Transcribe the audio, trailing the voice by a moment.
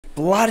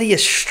Bloody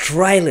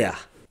Australia.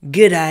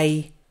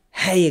 G'day.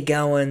 How you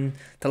going?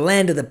 The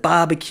land of the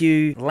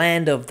barbecue,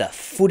 land of the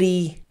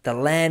footy, the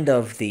land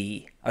of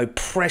the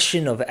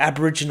oppression of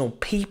Aboriginal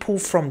people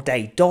from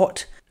day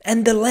dot,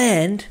 and the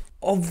land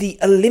of the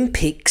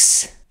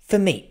Olympics for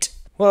meat.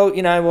 Well,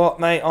 you know what,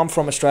 mate? I'm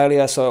from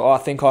Australia, so I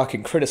think I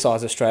can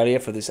criticise Australia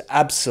for this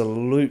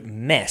absolute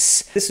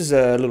mess. This is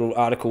a little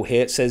article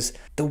here. It says,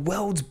 the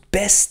world's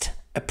best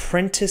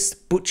apprentice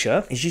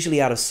butcher is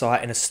usually out of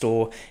sight in a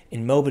store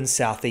in Melbourne's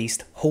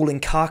southeast, hauling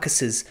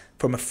carcasses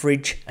from a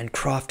fridge and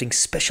crafting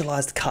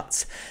specialised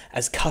cuts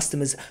as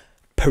customers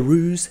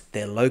peruse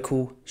their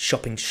local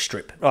shopping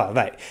strip. Oh,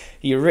 mate,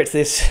 you read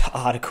this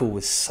article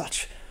with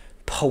such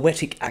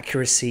poetic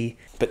accuracy.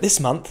 But this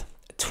month,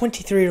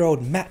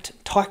 23-year-old Matt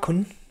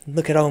Tyquin,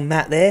 look at old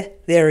Matt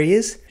there he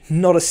is,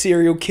 not a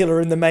serial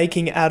killer in the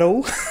making at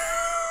all.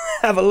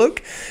 Have a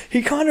look.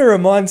 He kind of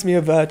reminds me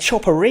of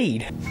Chopper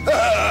Read.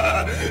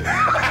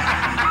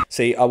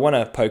 See, I want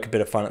to poke a bit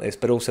of fun at this,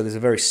 but also there's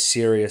a very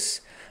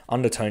serious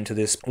undertone to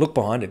this. Look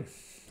behind him.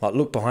 Like,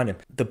 look behind him.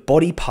 The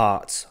body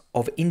parts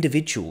of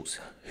individuals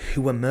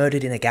who were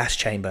murdered in a gas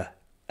chamber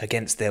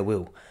against their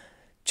will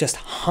just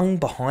hung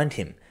behind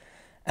him.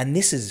 And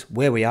this is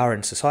where we are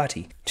in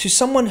society. To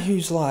someone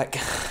who's like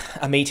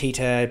a meat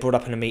eater, brought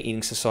up in a meat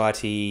eating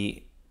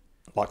society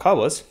like I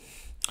was,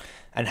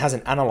 and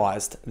hasn't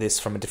analysed this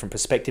from a different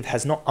perspective,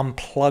 has not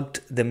unplugged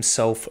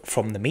themselves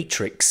from the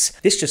matrix.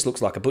 This just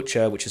looks like a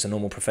butcher, which is a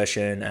normal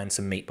profession, and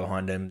some meat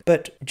behind him.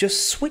 But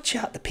just switch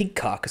out the pig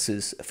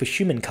carcasses for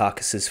human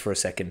carcasses for a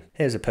second.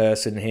 There's a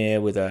person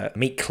here with a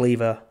meat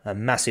cleaver, a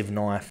massive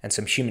knife, and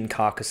some human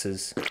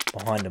carcasses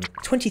behind him.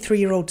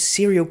 23-year-old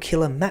serial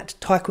killer Matt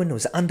Tyquin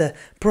was under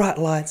bright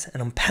lights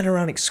and on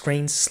panoramic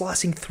screens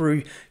slicing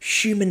through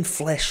human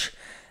flesh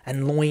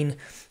and loin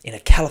in a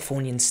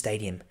Californian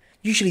stadium,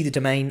 usually the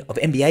domain of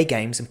NBA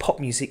games and pop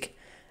music,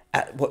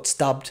 at what's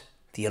dubbed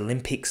the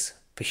Olympics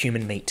for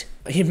human meat.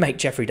 You'd make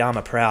Jeffrey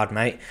Dahmer proud,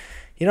 mate.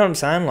 You know what I'm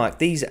saying? Like,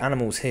 these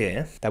animals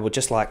here, they were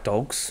just like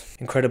dogs.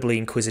 Incredibly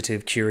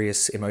inquisitive,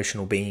 curious,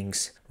 emotional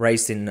beings,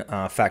 raised in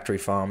factory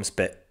farms,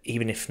 but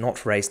even if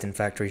not raised in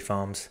factory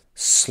farms,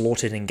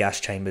 slaughtered in gas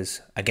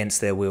chambers against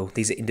their will.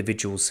 These are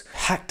individuals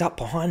hacked up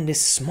behind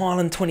this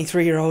smiling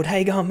 23-year-old,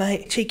 hey, go on,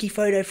 mate, cheeky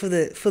photo for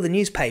the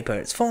newspaper.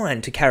 It's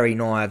fine to carry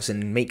knives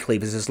and meat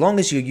cleavers as long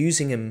as you're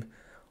using them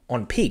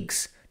on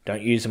pigs.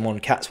 Don't use them on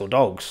cats or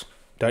dogs.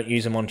 Don't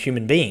use them on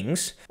human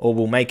beings, or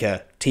we'll make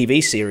a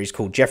TV series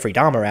called Jeffrey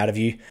Dahmer out of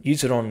you.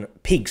 Use it on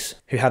pigs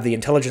who have the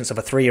intelligence of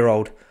a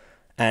 3-year-old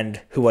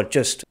and who are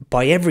just,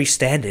 by every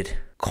standard,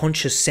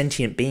 conscious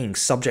sentient beings,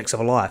 subjects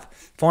of a life.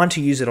 Fine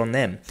to use it on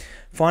them.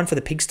 Fine for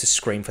the pigs to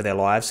scream for their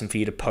lives and for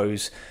you to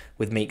pose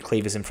with meat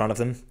cleavers in front of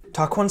them.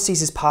 Tyquin sees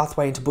his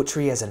pathway into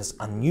butchery as an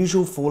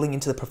unusual falling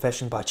into the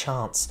profession by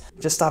chance.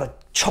 Just started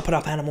chopping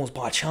up animals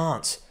by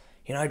chance.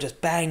 You know,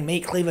 just bang,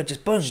 meat cleaver,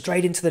 just boom,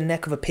 straight into the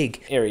neck of a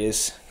pig. Here he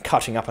is,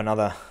 cutting up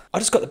another. I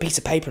just got the piece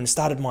of paper and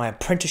started my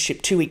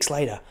apprenticeship 2 weeks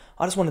later.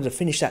 I just wanted to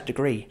finish that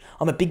degree.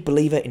 I'm a big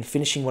believer in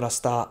finishing what I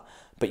start,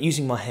 but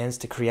using my hands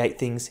to create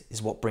things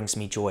is what brings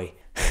me joy.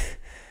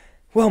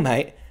 Well,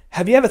 mate,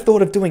 have you ever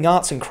thought of doing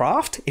arts and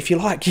craft if you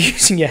like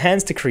using your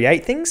hands to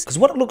create things? Because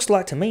what it looks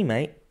like to me,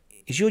 mate,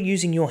 is you're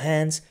using your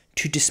hands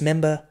to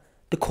dismember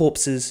the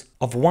corpses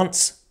of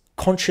once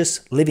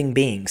conscious living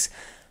beings.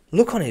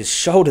 Look on his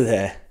shoulder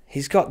there.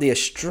 He's got the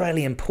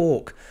Australian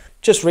pork.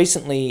 Just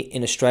recently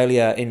in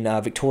Australia, in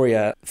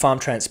Victoria, Farm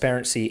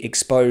Transparency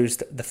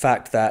exposed the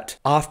fact that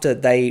after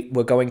they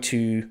were going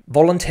to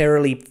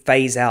voluntarily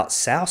phase out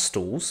sow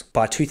stalls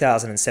by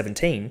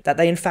 2017, that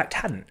they in fact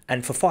hadn't,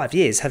 and for 5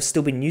 years have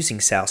still been using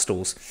sow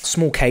stalls,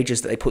 small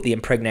cages that they put the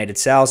impregnated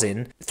sows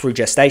in through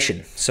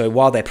gestation. So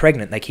while they're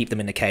pregnant, they keep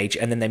them in a cage,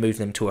 and then they move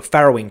them to a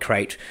farrowing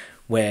crate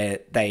where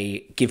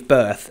they give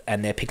birth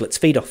and their piglets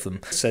feed off them.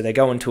 So they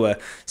go into a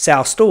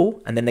sow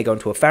stall and then they go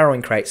into a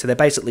farrowing crate. So they're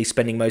basically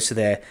spending most of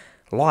their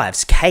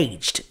lives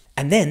caged.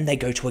 And then they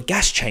go to a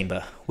gas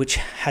chamber, which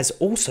has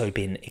also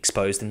been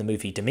exposed in the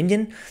movie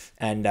Dominion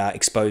and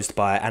exposed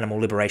by Animal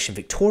Liberation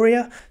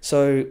Victoria.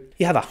 So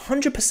you have a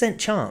 100%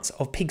 chance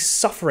of pigs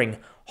suffering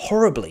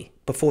horribly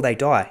before they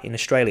die in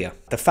Australia.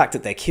 The fact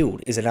that they're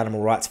killed is an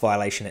animal rights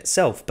violation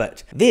itself,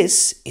 but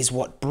this is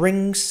what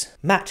brings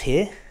Matt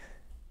here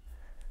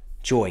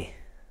joy.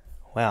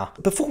 Wow.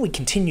 Before we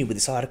continue with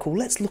this article,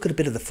 let's look at a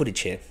bit of the footage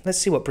here. Let's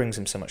see what brings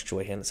him so much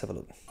joy here. Let's have a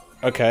look.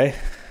 Okay.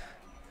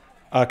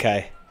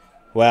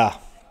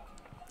 Wow.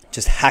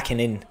 Just hacking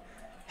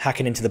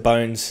into the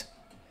bones.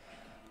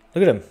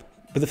 Look at him.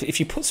 But if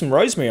you put some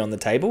rosemary on the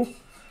table,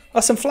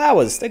 oh, some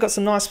flowers. They got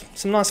some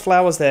nice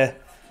flowers there.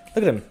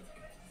 Look at him.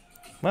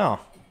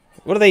 Wow.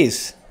 What are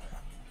these?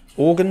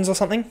 Organs or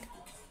something?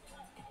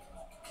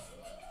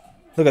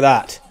 Look at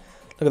that.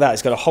 Look at that.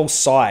 It's got a whole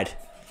side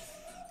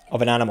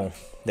of an animal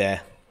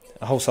there.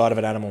 A whole side of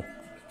an animal.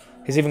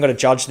 He's even got a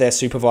judge there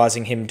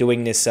supervising him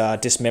doing this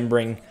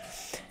dismembering.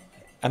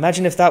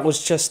 Imagine if that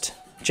was just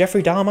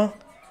Jeffrey Dahmer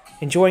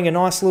enjoying a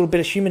nice little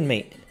bit of human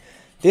meat.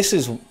 This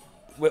is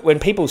when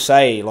people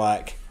say,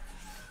 like,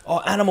 oh,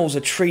 animals are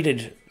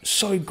treated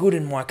so good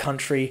in my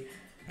country.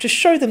 Just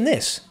show them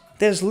this.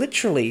 There's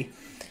literally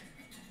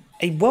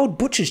a World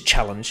Butchers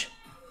Challenge,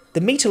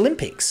 the Meat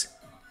Olympics,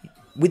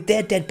 with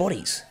their dead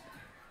bodies.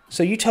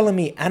 So you telling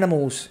me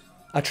animals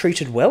are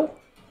treated well?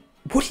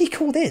 What do you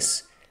call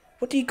this?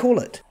 What do you call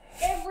it?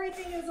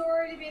 Everything has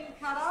already been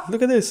cut up.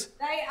 Look at this.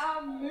 They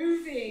are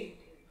moving.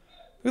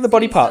 Look at the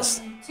body parts.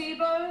 Some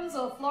T-bones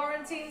or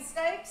Florentine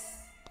steaks.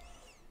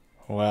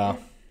 Wow.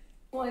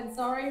 Loin,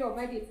 sorry, or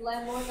maybe it's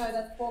lamb loin. No,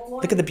 that's pork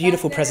loin. Look at the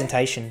beautiful Back there.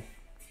 presentation.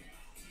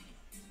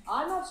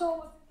 I'm not sure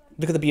what...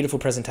 Look at the beautiful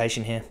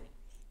presentation here.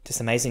 Just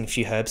amazing. A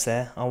few herbs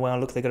there. Oh wow,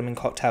 look, they got them in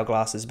cocktail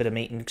glasses. A bit of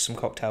meat in some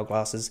cocktail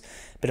glasses.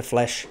 A bit of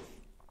flesh.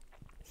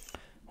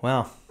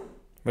 Wow.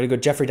 Really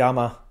good. Jeffrey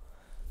Dahmer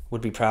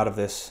would be proud of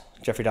this.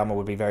 Jeffrey Dahmer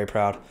would be very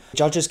proud.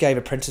 Judges gave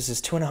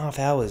apprentices 2.5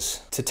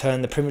 hours to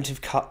turn the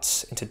primitive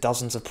cuts into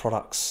dozens of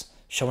products,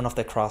 showing off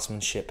their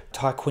craftsmanship.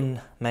 Tai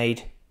Quinn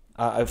made,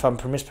 if I'm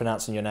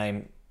mispronouncing your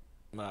name,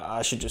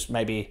 I should just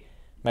maybe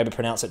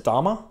pronounce it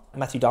Dahmer,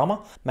 Matthew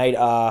Dahmer, made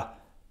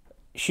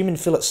human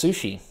fillet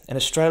sushi, an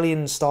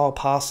Australian-style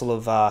parcel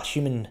of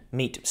human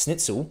meat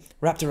schnitzel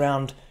wrapped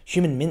around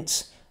human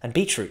mince and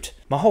beetroot.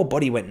 My whole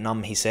body went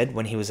numb, he said,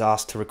 when he was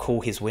asked to recall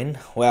his win.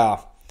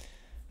 Wow.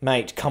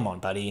 Mate, come on,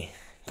 buddy.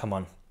 Come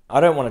on. I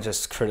don't want to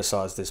just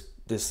criticise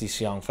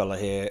this young fella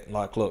here.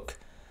 Like, look,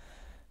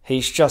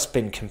 he's just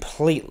been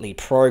completely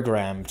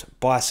programmed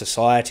by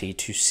society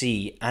to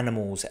see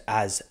animals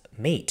as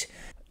meat.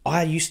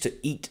 I used to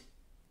eat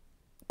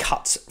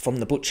cuts from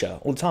the butcher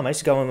all the time. I used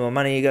to go in with my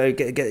money, go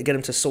get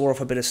him to saw off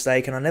a bit of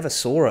steak, and I never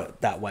saw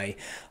it that way.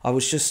 I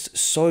was just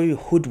so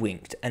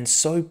hoodwinked and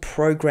so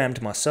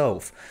programmed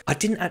myself. I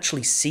didn't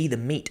actually see the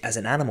meat as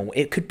an animal.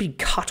 It could be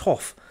cut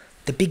off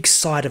the big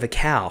side of a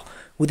cow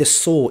with a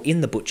saw in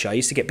the butcher. I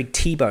used to get big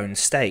T-bone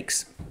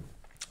steaks,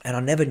 and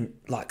I never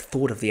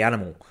thought of the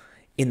animal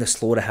in the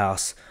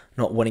slaughterhouse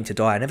not wanting to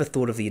die. I never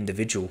thought of the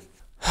individual.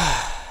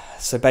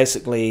 So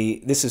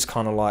basically, this is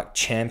kind of like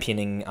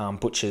championing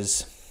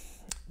butchers.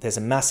 There's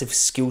a massive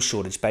skill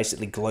shortage,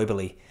 basically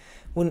globally.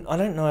 When I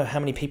don't know how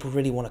many people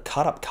really want to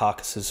cut up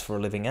carcasses for a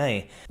living,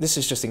 eh? This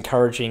is just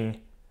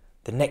encouraging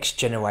the next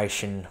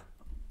generation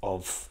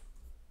of,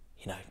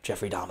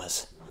 Jeffrey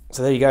Dahmers.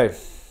 So there you go.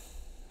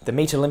 The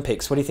Meat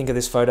Olympics. What do you think of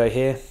this photo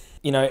here?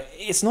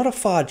 It's not a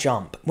far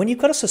jump. When you've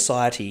got a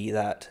society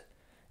that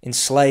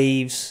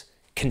enslaves,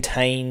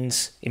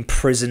 contains,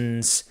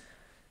 imprisons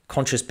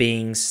conscious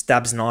beings,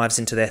 stabs knives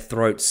into their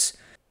throats,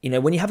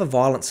 when you have a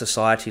violent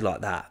society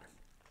like that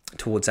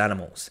towards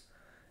animals,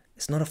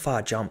 it's not a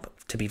far jump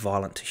to be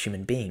violent to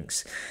human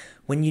beings.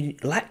 When you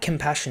lack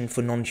compassion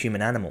for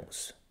non-human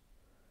animals,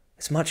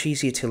 it's much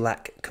easier to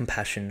lack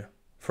compassion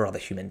for other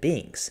human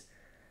beings,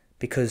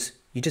 because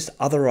you're just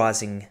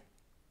otherizing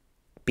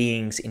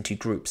beings into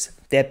groups.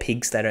 They're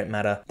pigs, they don't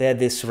matter. They're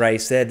this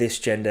race, they're this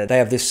gender, they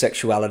have this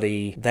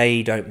sexuality,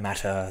 they don't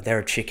matter. They're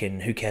a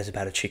chicken, who cares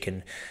about a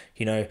chicken?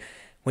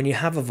 When you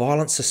have a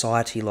violent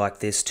society like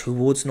this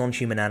towards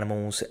non-human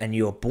animals, and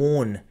you're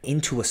born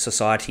into a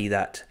society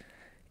that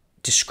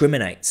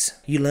discriminates,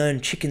 you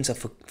learn chickens are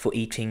for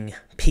eating,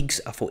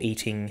 pigs are for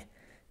eating,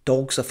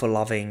 dogs are for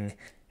loving.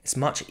 It's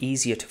much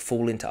easier to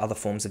fall into other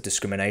forms of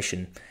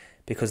discrimination,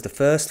 because the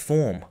first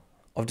form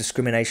of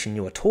discrimination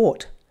you are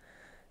taught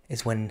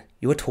is when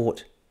you are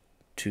taught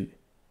to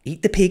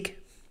eat the pig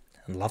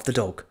and love the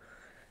dog.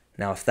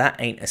 Now, if that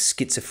ain't a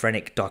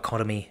schizophrenic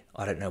dichotomy,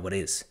 I don't know what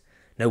is.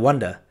 No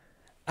wonder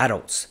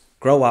adults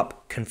grow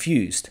up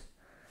confused,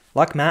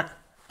 like Matt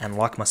and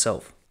like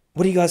myself.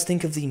 What do you guys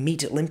think of the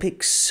Meat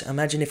Olympics?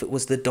 Imagine if it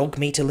was the Dog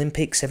Meat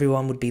Olympics,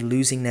 everyone would be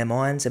losing their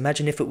minds.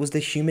 Imagine if it was the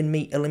Human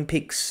Meat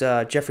Olympics,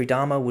 Jeffrey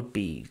Dahmer would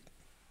be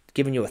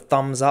giving you a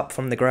thumbs up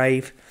from the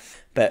grave.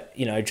 But,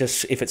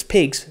 just if it's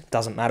pigs,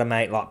 doesn't matter,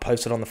 mate. Like,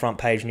 posted on the front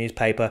page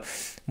newspaper.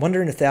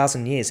 Wonder in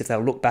 1,000 years if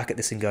they'll look back at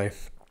this and go,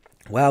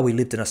 wow, we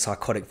lived in a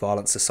psychotic,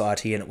 violent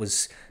society, and it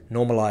was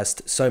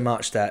normalized so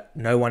much that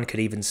no one could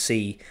even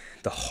see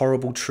the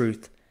horrible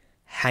truth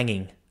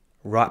hanging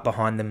right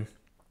behind them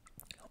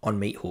on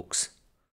meat hooks.